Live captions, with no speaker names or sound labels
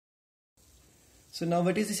So now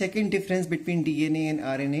what is the second difference between DNA and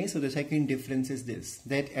RNA? So the second difference is this,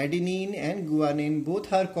 that adenine and guanine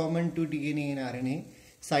both are common to DNA and RNA.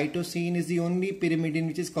 Cytosine is the only pyrimidine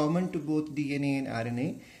which is common to both DNA and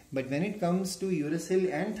RNA. But when it comes to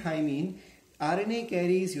uracil and thymine, RNA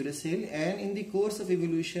carries uracil, and in the course of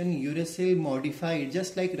evolution, uracil modified,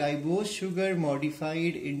 just like ribose sugar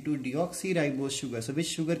modified into deoxyribose sugar. So which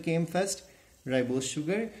sugar came first? Ribose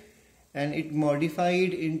sugar. And it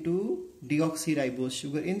modified into deoxyribose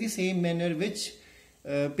sugar. In the same manner, which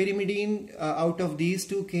pyrimidine out of these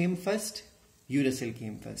two came first? Uracil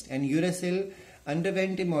came first. And uracil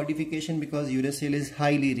underwent a modification because uracil is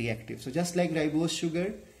highly reactive. So just like ribose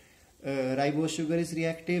sugar is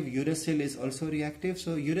reactive, uracil is also reactive.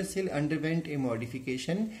 So uracil underwent a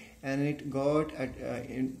modification and it got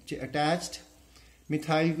attached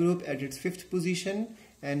methyl group at its 5th position,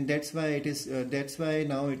 and that's why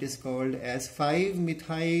now it is called as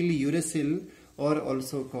 5-methyl uracil, or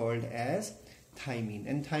also called as thymine.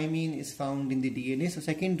 And thymine is found in the DNA. So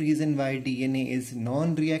second reason why DNA is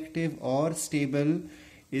non-reactive or stable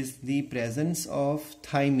is the presence of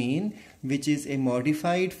thymine, which is a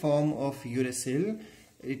modified form of uracil.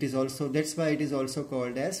 It is also, that's why it is also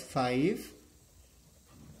called as 5-methyl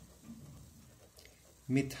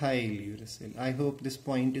uracil. I hope this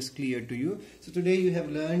point is clear to you. So today you have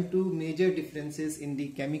learned two major differences in the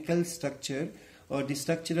chemical structure or the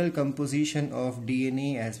structural composition of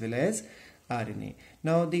DNA as well as RNA.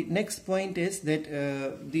 Now the next point is that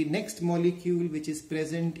the next molecule which is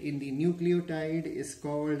present in the nucleotide is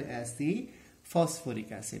called as the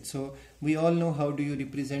phosphoric acid. So we all know how do you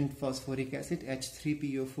represent phosphoric acid,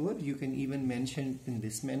 H3PO4. You can even mention in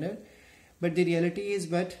this manner. But the reality is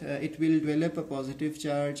that it will develop a positive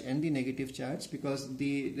charge and the negative charge, because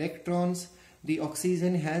the electrons, the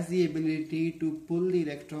oxygen has the ability to pull the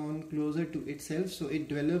electron closer to itself, so it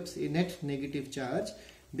develops a net negative charge,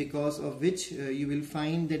 because of which you will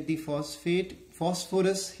find that the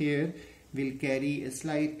phosphorus here will carry a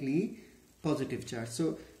slightly positive charge.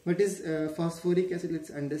 So what is phosphoric acid? Let's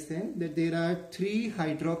understand that there are 3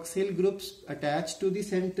 hydroxyl groups attached to the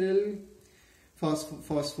central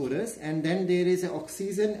phosphorus, and then there is an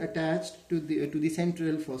oxygen attached to the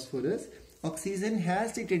central phosphorus. Oxygen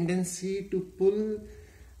has the tendency to pull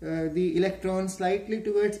the electron slightly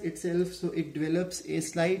towards itself, so it develops a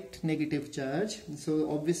slight negative charge. So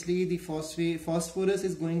obviously the phosphorus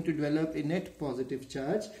is going to develop a net positive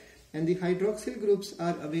charge, and the hydroxyl groups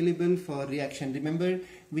are available for reaction. Remember,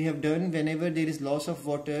 we have done whenever there is loss of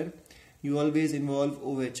water, you always involve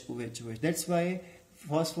OH. That's why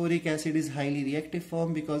phosphoric acid is highly reactive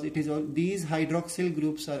form, because it is these hydroxyl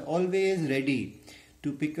groups are always ready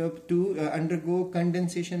to undergo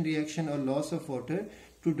condensation reaction or loss of water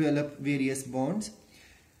to develop various bonds.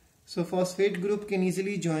 So phosphate group can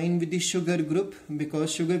easily join with the sugar group,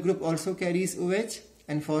 because sugar group also carries OH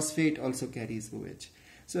and phosphate also carries OH.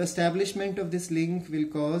 So establishment of this link will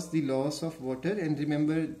cause the loss of water, and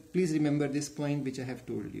please remember this point which I have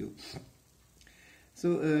told you.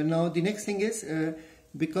 So now the next thing is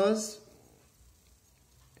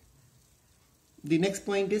the next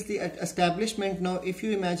point is the establishment. Now if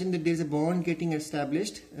you imagine that there is a bond getting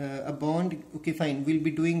established, okay fine, we'll be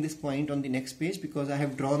doing this point on the next page because I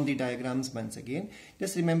have drawn the diagrams once again.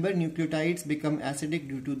 Just remember, nucleotides become acidic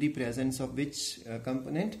due to the presence of which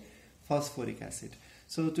component? Phosphoric acid.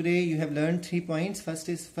 So today you have learned 3 points. First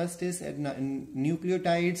is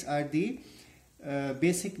nucleotides are the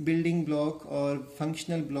basic building block or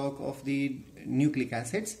functional block of the nucleic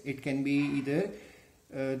acids. It can be either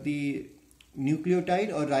the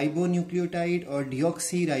nucleotide or ribonucleotide or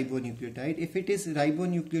deoxyribonucleotide. If it is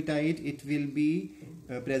ribonucleotide, it will be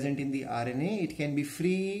present in the RNA. It can be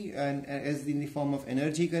free and as in the form of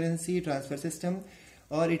energy currency transfer system,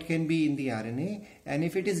 or it can be in the RNA. And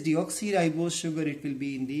if it is deoxyribose sugar, it will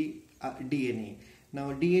be in the DNA.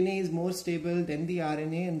 Now DNA is more stable than the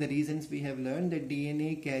RNA, and the reasons we have learned that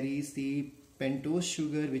DNA carries the pentose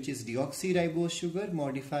sugar, which is deoxyribose sugar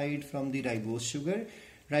modified from the ribose sugar.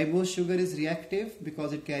 Ribose sugar is reactive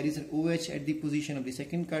because it carries an OH at the position of the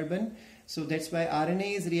second carbon. So that's why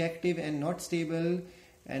RNA is reactive and not stable,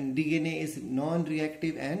 and DNA is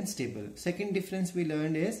non-reactive and stable. Second difference we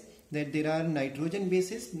learned is that there are nitrogen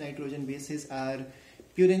bases. Nitrogen bases are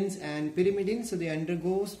purines and pyrimidines. So they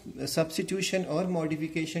undergo substitution or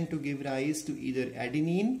modification to give rise to either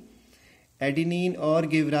adenine or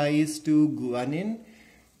give rise to guanine,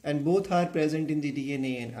 and both are present in the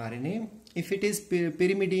DNA and RNA. If it is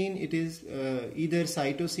pyrimidine, it is either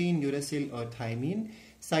cytosine, uracil or thymine.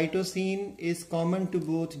 Cytosine is common to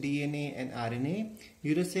both DNA and RNA.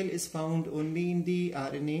 Uracil is found only in the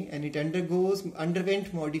RNA, and it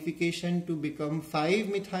underwent modification to become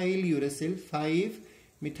 5-methyl uracil.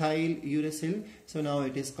 5-methyl uracil. So now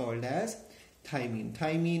it is called as thymine.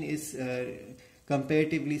 Thymine is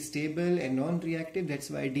comparatively stable and non-reactive.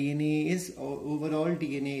 That's why overall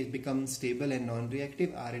DNA is become stable and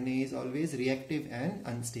non-reactive. RNA is always reactive and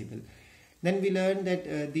unstable. Then we learned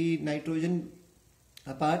that the nitrogen,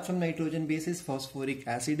 apart from nitrogen bases, phosphoric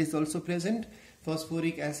acid is also present.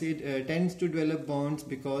 Phosphoric acid tends to develop bonds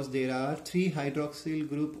because there are 3 hydroxyl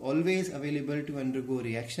group always available to undergo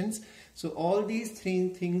reactions. So all these 3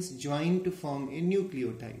 things join to form a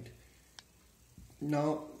nucleotide.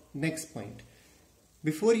 Now next point.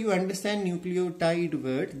 Before you understand nucleotide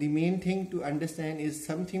word, the main thing to understand is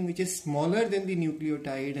something which is smaller than the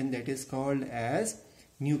nucleotide, and that is called as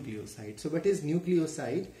nucleoside. So what is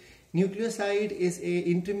nucleoside? Nucleoside is a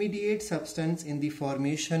intermediate substance in the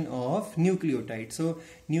formation of nucleotides. So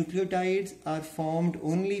nucleotides are formed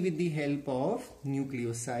only with the help of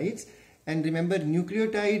nucleosides. And remember,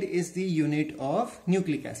 nucleotide is the unit of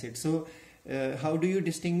nucleic acid. So how do you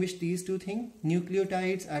distinguish these two things?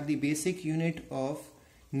 Nucleotides are the basic unit of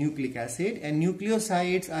nucleic acid, and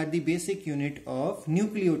nucleosides are the basic unit of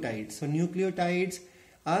nucleotides. So nucleotides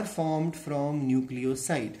are formed from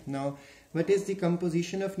nucleoside. Now, what is the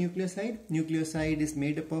composition of nucleoside? Nucleoside is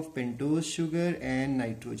made up of pentose sugar and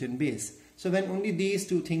nitrogen base. So when only these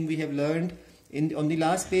two things we have learned, on the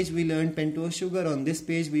last page we learned pentose sugar, on this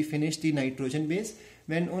page we finished the nitrogen base.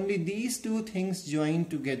 When only these two things join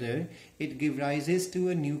together, it gives rise to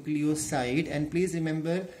a nucleoside. And please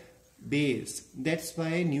remember, base. That's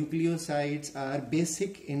why nucleosides are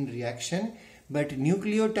basic in reaction, but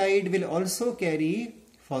nucleotide will also carry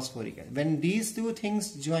phosphoric acid. When these two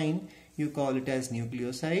things join, you call it as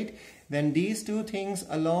nucleoside. When these two things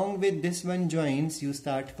along with this one joins, you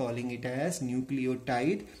start calling it as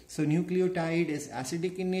nucleotide. So nucleotide is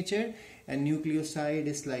acidic in nature and nucleoside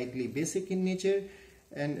is slightly basic in nature.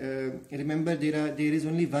 And remember, there is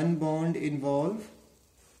only one bond involved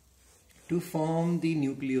to form the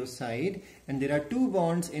nucleoside, and there are 2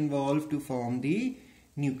 bonds involved to form the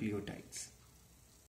nucleotides.